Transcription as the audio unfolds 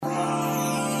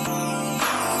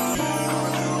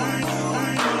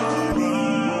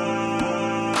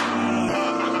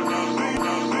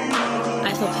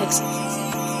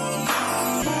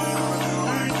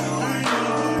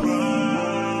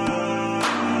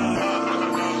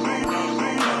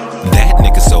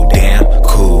so damn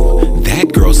cool.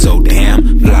 That girl so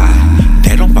damn fly.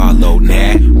 They don't follow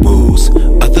nat rules.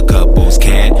 Other couples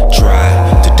can't try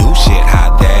to do shit how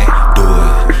they do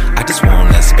it. I just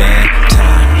wanna spend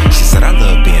time. She said I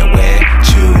love being with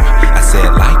you. I said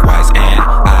likewise, and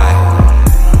I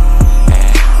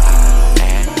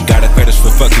got a fetish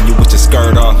for fucking you with your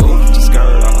skirt off.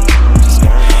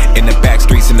 In the back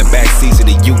streets, in the back seats of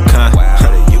the Yukon.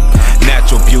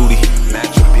 Natural beauty.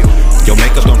 Your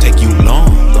makeup don't take you long.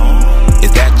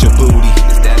 Is that your booty?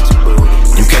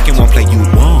 You caking won't play you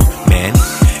wrong, man.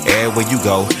 Everywhere you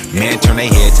go, man turn their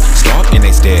heads, stop and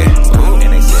they stare.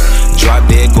 Drop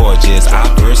dead gorgeous. I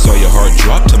first saw your heart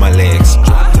drop to my legs.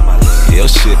 Yo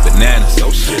shit, bananas.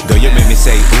 Girl, you made me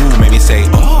say ooh, made me say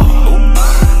oh.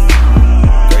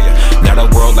 Now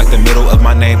the world like the middle of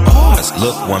my name. Pause.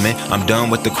 Look, woman, I'm done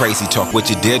with the crazy talk. What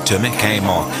you did to me came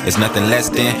off. It's nothing less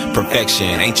than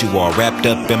perfection. Ain't you all wrapped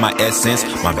up in my essence?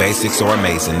 My basics are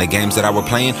amazing. The games that I were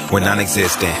playing were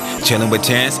non-existent. Chilling with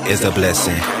chance is a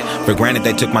blessing. For granted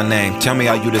they took my name. Tell me,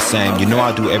 are you the same? You know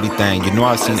I'll do everything. You know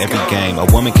I've seen every game. A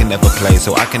woman can never play,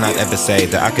 so I cannot ever say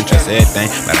that I can trust everything.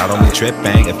 But I don't be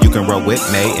tripping if you can roll with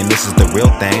me. And this is the real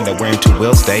thing that we're into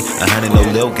will stay. 100 no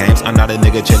lil games. I'm not a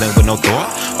nigga chilling with no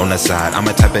thought on the side. I'm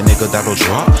a type of nigga that'll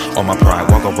draw on my pride.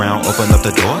 Walk around, open up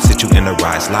the door, sit you in the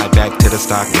ride. Slide back to the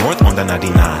stock north on the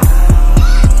 99.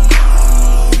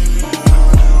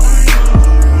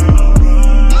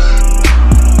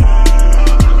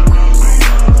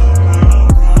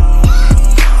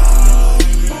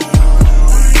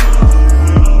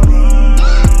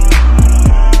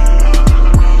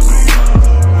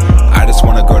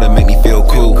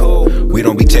 We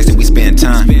don't be texting, we spend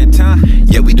time.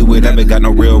 Yeah, we do whatever, got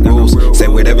no real rules. Say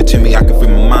whatever to me, I can free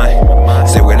my mind.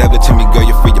 Say whatever to me, girl,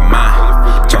 you free your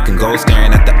mind. Talking gold,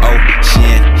 staring at the ocean.